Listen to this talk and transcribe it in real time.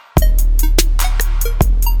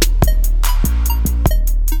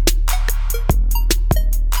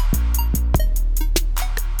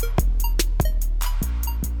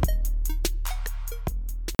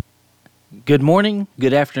Good morning,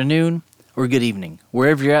 good afternoon, or good evening.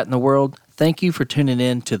 Wherever you're at in the world, thank you for tuning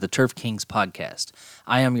in to the Turf Kings podcast.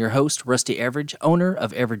 I am your host, Rusty Everidge, owner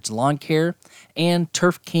of Everidge Lawn Care and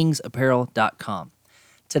TurfKingsApparel.com.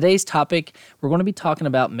 Today's topic, we're going to be talking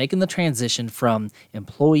about making the transition from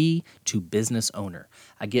employee to business owner.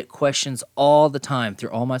 I get questions all the time through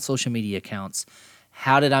all my social media accounts.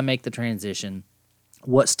 How did I make the transition?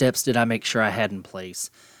 What steps did I make sure I had in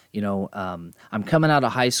place? I'm coming out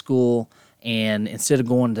of high school, and instead of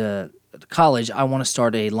going to college, I want to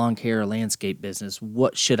start a lawn care or landscape business.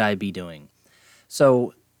 What should I be doing?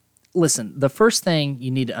 So, listen, the first thing you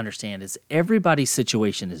need to understand is everybody's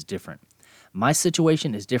situation is different. My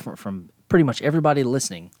situation is different from pretty much everybody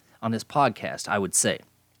listening on this podcast, I would say.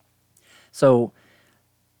 So,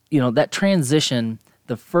 that transition,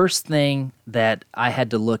 the first thing that I had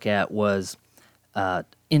to look at was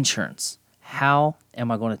insurance. How am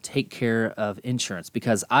I going to take care of insurance?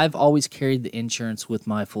 Because I've always carried the insurance with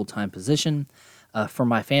my full-time position for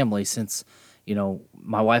my family since,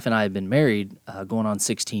 my wife and I have been married going on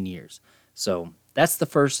 16 years. So that's the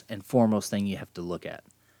first and foremost thing you have to look at.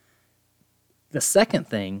 The second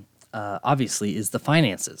thing, obviously, is the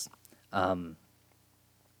finances.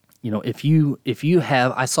 If you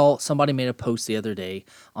have, I saw somebody made a post the other day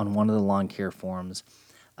on one of the lawn care forums.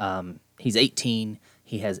 He's 18.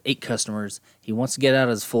 He has 8 customers. He wants to get out of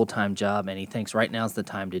his full-time job, and he thinks right now is the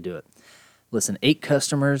time to do it. Listen, 8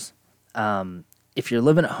 customers, if you're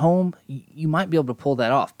living at home, you might be able to pull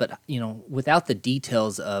that off. But, without the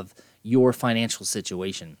details of your financial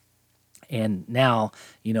situation, and now,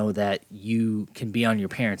 that you can be on your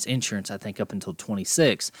parents' insurance, I think, up until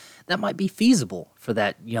 26, that might be feasible for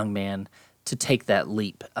that young man to take that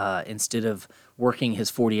leap instead of working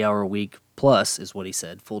his 40-hour week plus, is what he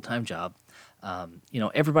said, full-time job.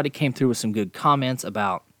 Everybody came through with some good comments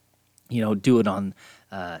about, do it on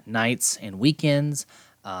nights and weekends.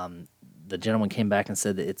 The gentleman came back and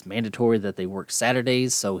said that it's mandatory that they work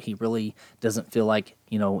Saturdays, so he really doesn't feel like,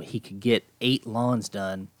 he could get 8 lawns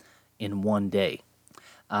done in one day.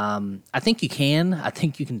 I think you can. I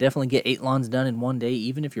think you can definitely get 8 lawns done in one day,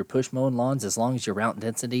 even if you're push mowing lawns, as long as your route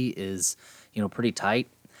density is, pretty tight.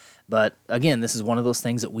 But again, this is one of those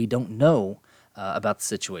things that we don't know about the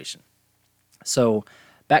situation. So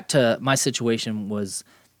back to my situation was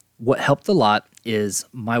what helped a lot is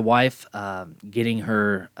my wife getting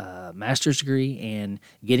her master's degree and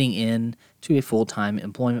getting into a full-time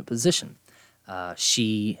employment position.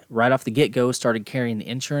 She, right off the get-go, started carrying the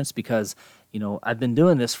insurance because, I've been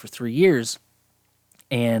doing this for 3 years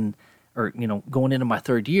going into my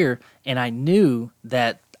 3rd year, and I knew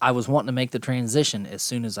that I was wanting to make the transition as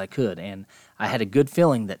soon as I could. And I had a good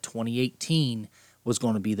feeling that 2018 was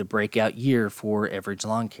going to be the breakout year for Everidge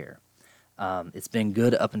Lawn Care. It's been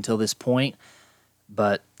good up until this point,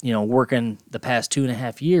 but, working the past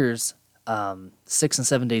 2.5 years, 6 and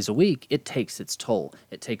 7 days a week, it takes its toll.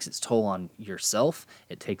 It takes its toll on yourself.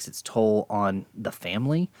 It takes its toll on the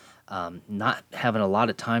family, not having a lot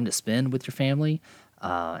of time to spend with your family.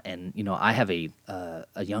 I have a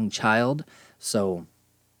young child, so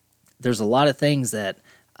there's a lot of things that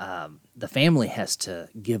the family has to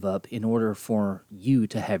give up in order for you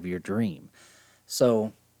to have your dream.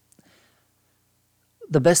 So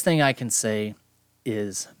the best thing I can say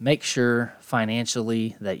is make sure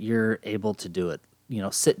financially that you're able to do it.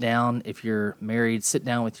 Sit down. If you're married, sit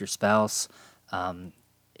down with your spouse.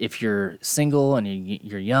 If you're single and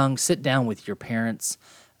you're young, sit down with your parents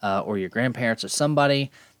or your grandparents or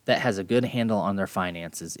somebody that has a good handle on their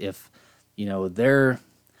finances. If, they're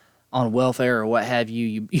on welfare or what have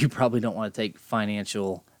you, you probably don't want to take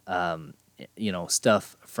financial,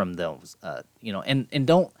 stuff from those, and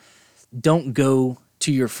don't go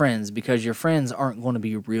to your friends because your friends aren't going to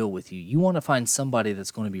be real with you. You want to find somebody that's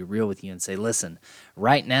going to be real with you and say, listen,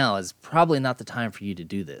 right now is probably not the time for you to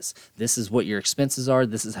do this. This is what your expenses are.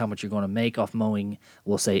 This is how much you're going to make off mowing,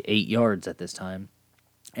 we'll say 8 yards at this time.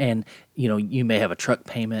 And, you may have a truck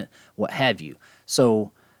payment, what have you.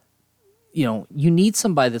 So, you need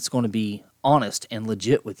somebody that's going to be honest and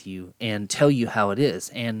legit with you and tell you how it is.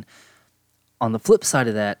 And on the flip side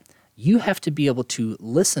of that, you have to be able to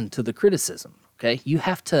listen to the criticism, okay? You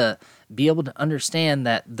have to be able to understand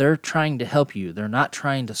that they're trying to help you. They're not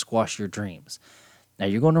trying to squash your dreams. Now,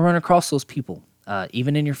 you're going to run across those people,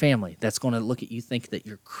 even in your family, that's going to look at you, think that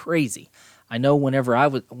you're crazy. I know whenever I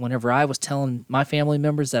was telling my family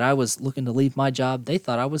members that I was looking to leave my job, they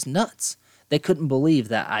thought I was nuts. They couldn't believe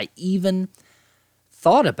that I even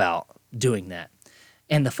thought about doing that.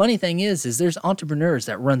 And the funny thing is there's entrepreneurs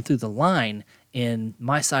that run through the line in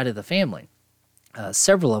my side of the family.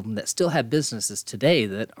 several of them that still have businesses today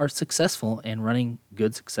that are successful and running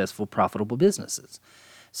good, successful, profitable businesses.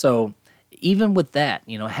 So even with that,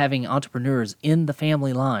 having entrepreneurs in the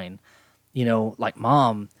family line, like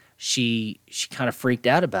mom, she kind of freaked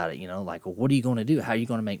out about it, like, well, what are you going to do? How are you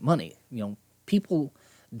going to make money? People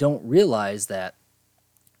don't realize that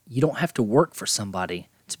you don't have to work for somebody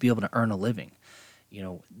to be able to earn a living.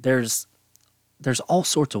 There's all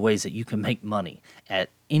sorts of ways that you can make money at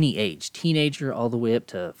any age, teenager all the way up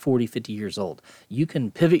to 40, 50 years old. You can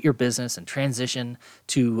pivot your business and transition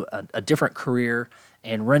to a different career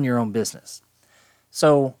and run your own business.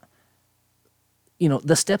 So,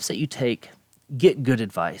 the steps that you take, get good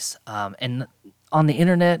advice. And on the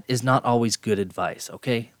internet is not always good advice,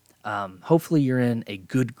 okay? Hopefully you're in a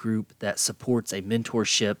good group that supports a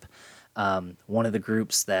mentorship. One of the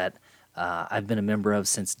groups that I've been a member of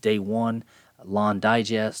since day one, Lawn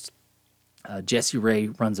Digest. Jesse Ray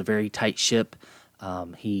runs a very tight ship.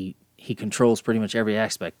 He controls pretty much every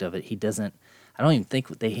aspect of it. I don't even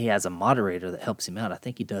think that he has a moderator that helps him out. I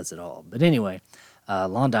think he does it all. But anyway,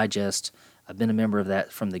 Lawn Digest, I've been a member of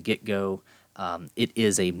that from the get-go. It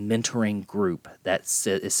is a mentoring group. It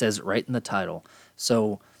says it right in the title.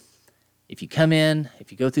 So if you come in,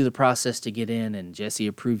 if you go through the process to get in and Jesse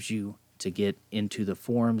approves you to get into the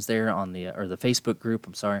forums there or the Facebook group,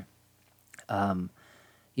 I'm sorry,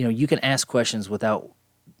 you can ask questions without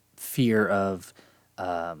fear of,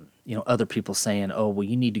 other people saying, oh, well,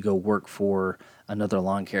 you need to go work for another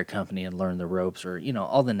lawn care company and learn the ropes, or,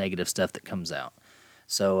 all the negative stuff that comes out.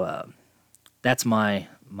 So that's my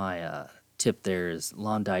tip there is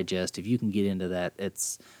Lawn Digest. If you can get into that,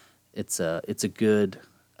 it's a good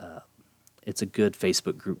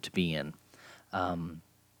Facebook group to be in. And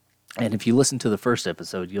if you listen to the first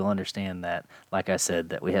episode, you'll understand that, like I said,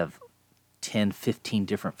 that we have 10, 15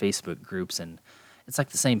 different Facebook groups, and it's like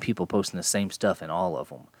the same people posting the same stuff in all of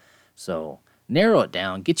them. So narrow it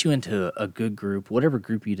down, get you into a good group, whatever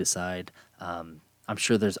group you decide. I'm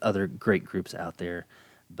sure there's other great groups out there,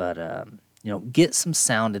 but get some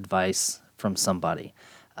sound advice from somebody.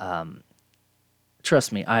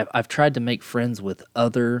 Trust me, I've tried to make friends with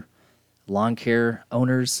other lawn care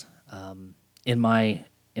owners in my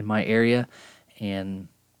area, and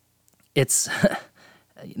it's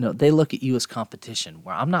they look at you as competition,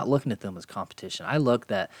 where I'm not looking at them as competition. I look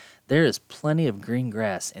that there is plenty of green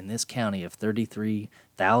grass in this county of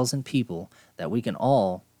 33,000 people that we can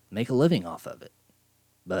all make a living off of it.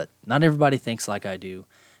 But not everybody thinks like I do,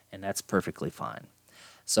 and that's perfectly fine.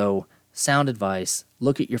 So sound advice,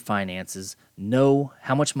 look at your finances, know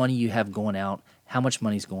how much money you have going out, how much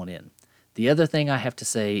money's going in. The other thing I have to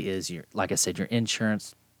say is, like I said, your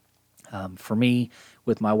insurance. For me,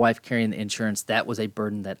 with my wife carrying the insurance, that was a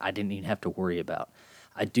burden that I didn't even have to worry about.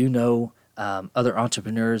 I do know other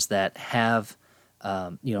entrepreneurs that have,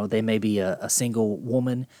 they may be a single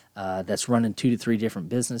woman that's running 2 to 3 different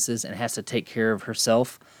businesses and has to take care of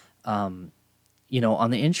herself, on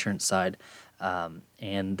the insurance side.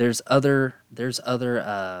 And there's other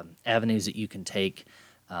avenues that you can take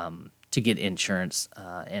to get insurance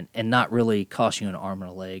and not really cost you an arm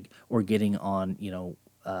and a leg, or getting on,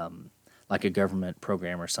 like a government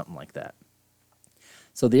program or something like that.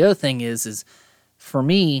 So the other thing is for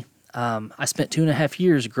me, I spent 2.5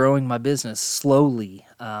 years growing my business slowly,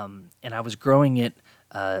 and I was growing it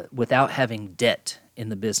without having debt in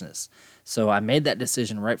the business. So I made that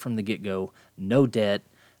decision right from the get-go, no debt,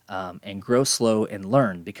 and grow slow and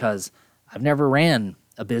learn, because I've never ran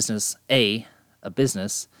a business,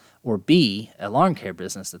 or B, a lawn care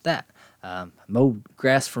business at that. Mowed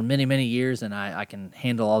grass for many, many years, and I can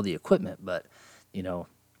handle all the equipment. But,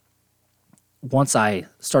 once I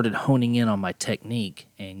started honing in on my technique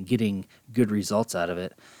and getting good results out of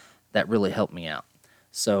it, that really helped me out.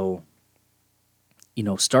 So,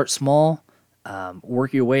 start small,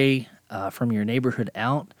 work your way from your neighborhood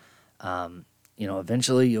out.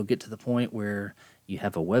 Eventually you'll get to the point where you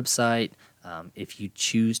have a website. If you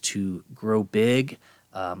choose to grow big,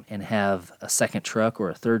 and have a second truck or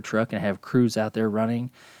a third truck and have crews out there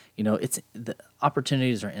running, the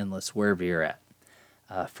opportunities are endless wherever you're at.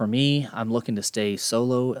 For me, I'm looking to stay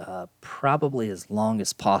solo probably as long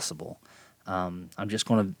as possible. I'm just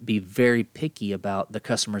going to be very picky about the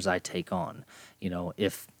customers I take on.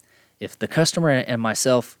 If the customer and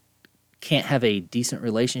myself can't have a decent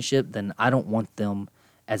relationship, then I don't want them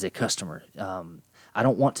as a customer. I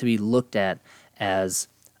don't want to be looked at as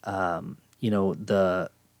the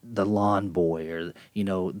lawn boy, or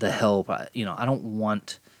the help. I don't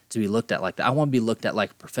want to be looked at like that. I want to be looked at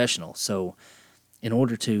like a professional. So in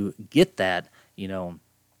order to get that, you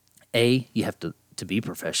have to be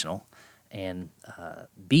professional, And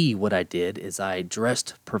B, what I did is I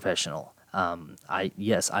dressed professional.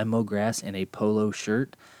 I mow grass in a polo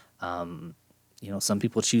shirt. Some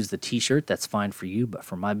people choose the T-shirt. That's fine for you, but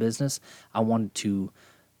for my business, I wanted to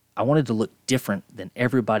I wanted to look different than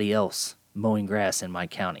everybody else mowing grass in my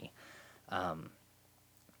county.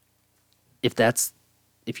 If that's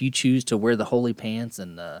if you choose to wear the holy pants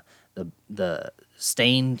and the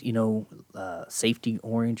stained, safety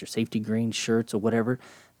orange or safety green shirts or whatever,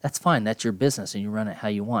 that's fine. That's your business, and you run it how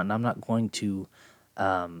you want. And I'm not going to,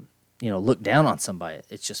 look down on somebody.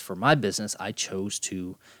 It's just for my business. I chose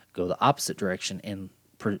to go the opposite direction and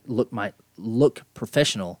look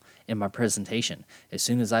professional in my presentation. As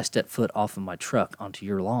soon as I step foot off of my truck onto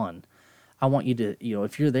your lawn, I want you to,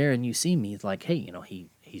 if you're there and you see me, it's like, hey,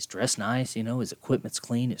 he's dressed nice, his equipment's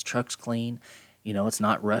clean, his truck's clean, it's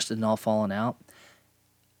not rusted and all falling out.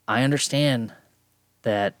 I understand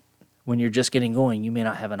that when you're just getting going, you may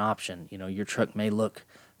not have an option. Your truck may look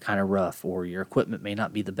kind of rough or your equipment may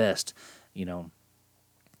not be the best.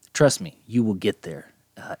 Trust me, you will get there.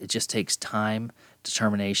 It just takes time,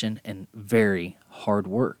 determination, and very hard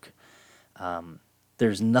work.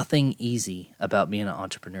 There's nothing easy about being an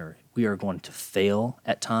entrepreneur. We are going to fail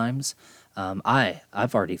at times.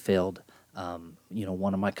 I've already failed,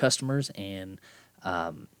 one of my customers, and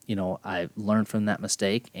I learned from that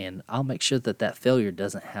mistake, and I'll make sure that failure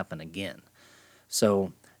doesn't happen again.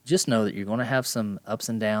 So just know that you're going to have some ups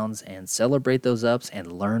and downs, and celebrate those ups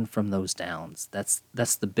and learn from those downs. That's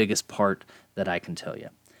the biggest part that I can tell you.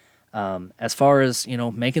 As far as,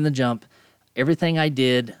 making the jump, everything I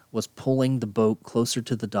did was pulling the boat closer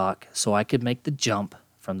to the dock so I could make the jump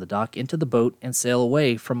from the dock into the boat and sail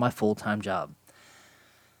away from my full-time job.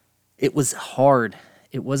 It was hard.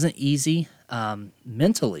 It wasn't easy.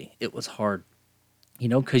 Mentally, it was hard,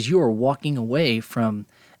 because you are walking away from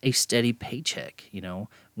a steady paycheck.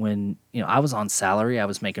 When, I was on salary, I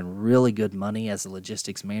was making really good money as a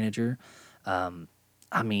logistics manager. I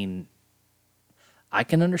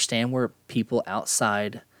can understand where people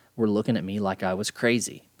outside were looking at me like I was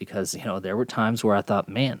crazy because, there were times where I thought,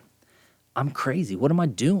 man, I'm crazy. What am I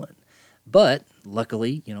doing? But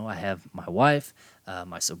luckily, I have my wife,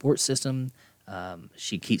 my support system.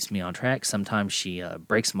 She keeps me on track. Sometimes she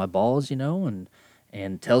breaks my balls,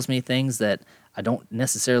 and tells me things that I don't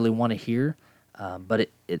necessarily want to hear. But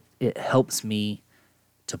it helps me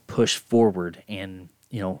to push forward and,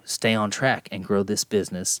 stay on track and grow this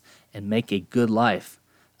business and make a good life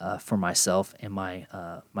for myself and my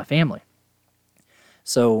family.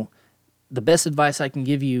 So the best advice I can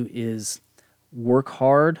give you is work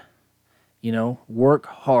hard. Work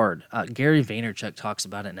hard. Gary Vaynerchuk talks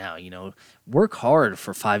about it now. Work hard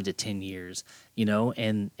for 5 to 10 years.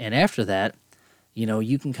 And after that,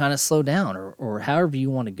 you can kind of slow down or however you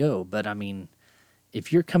want to go. But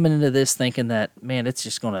if you're coming into this thinking that, man, it's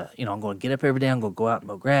just going to, I'm going to get up every day, I'm going to go out and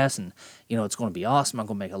mow grass and, it's going to be awesome, I'm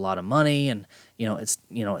going to make a lot of money. And,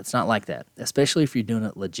 it's not like that, especially if you're doing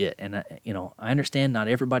it legit. And, I understand not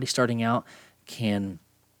everybody starting out can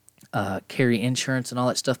carry insurance and all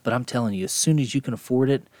that stuff, but I'm telling you, as soon as you can afford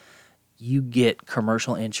it, you get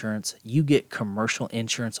commercial insurance. You get commercial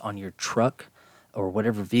insurance on your truck or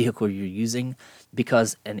whatever vehicle you're using,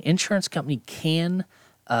 because an insurance company can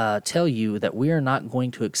tell you that we are not going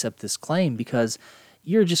to accept this claim because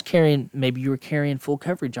maybe you were carrying full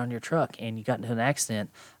coverage on your truck and you got into an accident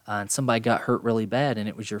and somebody got hurt really bad and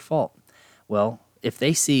it was your fault. Well, if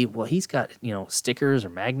they see, he's got, stickers or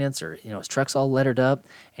magnets or, his truck's all lettered up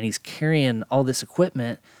and he's carrying all this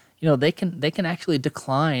equipment, they can actually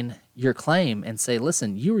decline your claim and say,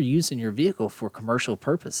 listen, you were using your vehicle for commercial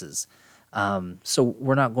purposes. So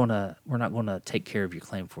we're not going to take care of your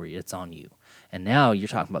claim for you. It's on you. And now you're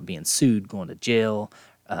talking about being sued, going to jail,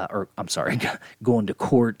 going to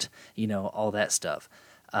court, all that stuff.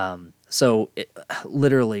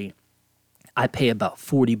 Literally, I pay about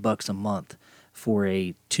 $40 a month for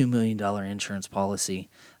a $2 million insurance policy,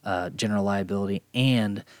 general liability,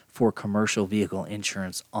 and for commercial vehicle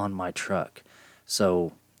insurance on my truck.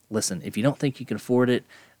 So listen, if you don't think you can afford it,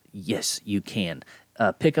 yes, you can.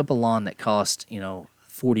 Pick up a lawn that costs,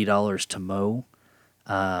 $40 to mow,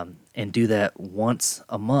 and do that once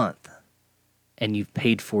a month, and you've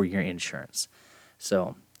paid for your insurance.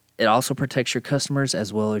 So it also protects your customers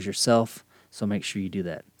as well as yourself, so make sure you do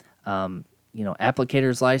that.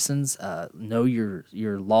 Applicator's license, know your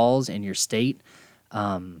laws in your state,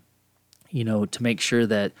 to make sure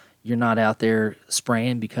that you're not out there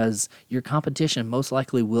spraying, because your competition most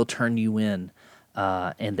likely will turn you in,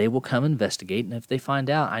 and they will come investigate. And if they find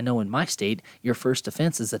out, I know in my state, your first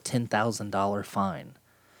offense is a $10,000 fine.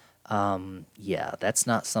 That's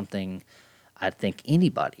not something I think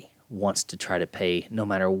anybody wants to try to pay, no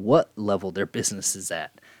matter what level their business is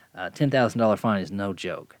at. $10,000 fine is no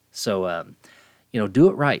joke. So, do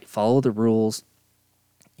it right, follow the rules,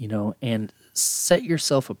 and set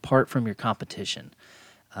yourself apart from your competition.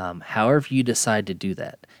 However you decide to do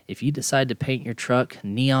that. If you decide to paint your truck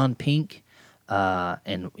neon pink,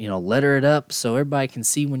 and letter it up so everybody can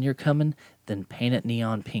see when you're coming, then paint it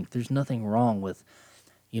neon pink. There's nothing wrong with,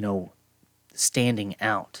 standing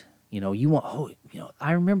out. You want,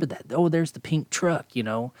 I remember that. Oh, there's the pink truck,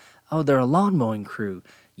 Oh, they're a lawn mowing crew.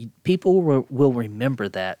 People will remember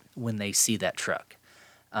that when they see that truck.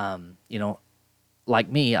 Like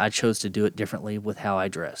me, I chose to do it differently with how I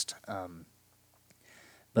dressed.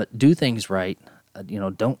 But do things right.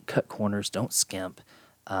 Don't cut corners. Don't skimp.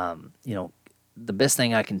 The best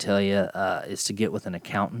thing I can tell you is to get with an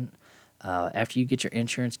accountant. After you get your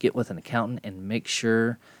insurance, get with an accountant and make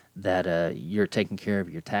sure that you're taking care of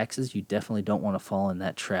your taxes. You definitely don't want to fall in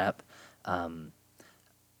that trap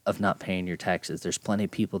of not paying your taxes. There's plenty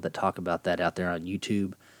of people that talk about that out there on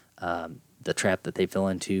YouTube, the trap that they fell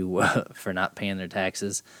into for not paying their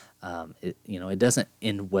taxes. It doesn't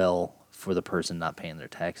end well for the person not paying their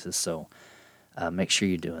taxes. So make sure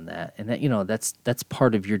you're doing that. And that's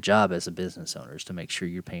part of your job as a business owner, is to make sure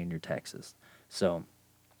you're paying your taxes. So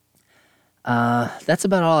that's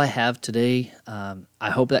about all I have today. I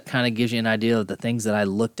hope that kind of gives you an idea of the things that I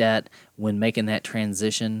looked at when making that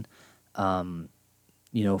transition, from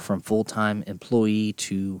full-time employee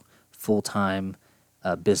to full-time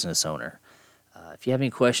business owner. If you have any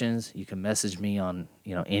questions, you can message me on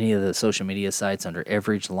any of the social media sites under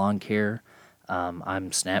Everidge Lawn Care.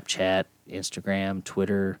 I'm Snapchat, Instagram,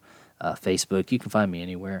 Twitter, Facebook. You can find me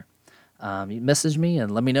anywhere. You message me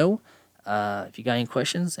and let me know if you got any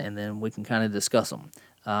questions, and then we can kind of discuss them.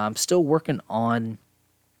 I'm still working on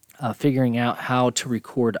figuring out how to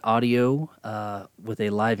record audio with a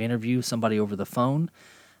live interview, somebody over the phone.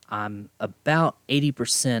 I'm about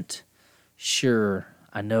 80% sure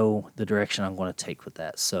I know the direction I'm going to take with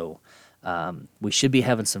that. So we should be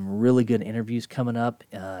having some really good interviews coming up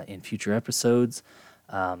in future episodes.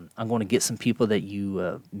 I'm going to get some people that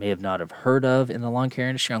you may have not have heard of in the lawn care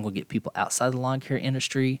industry. I'm going to get people outside the lawn care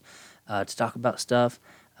industry to talk about stuff.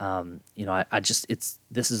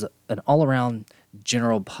 This is an all-around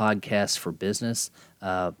general podcast for business,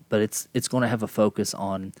 but it's going to have a focus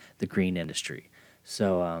on the green industry.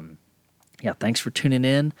 So, thanks for tuning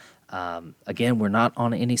in. Again, we're not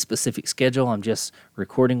on any specific schedule. I'm just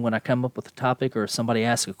recording when I come up with a topic or somebody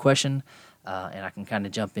asks a question, and I can kind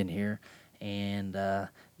of jump in here. And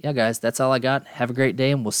guys, that's all I got. Have a great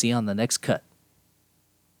day, and we'll see you on the next cut.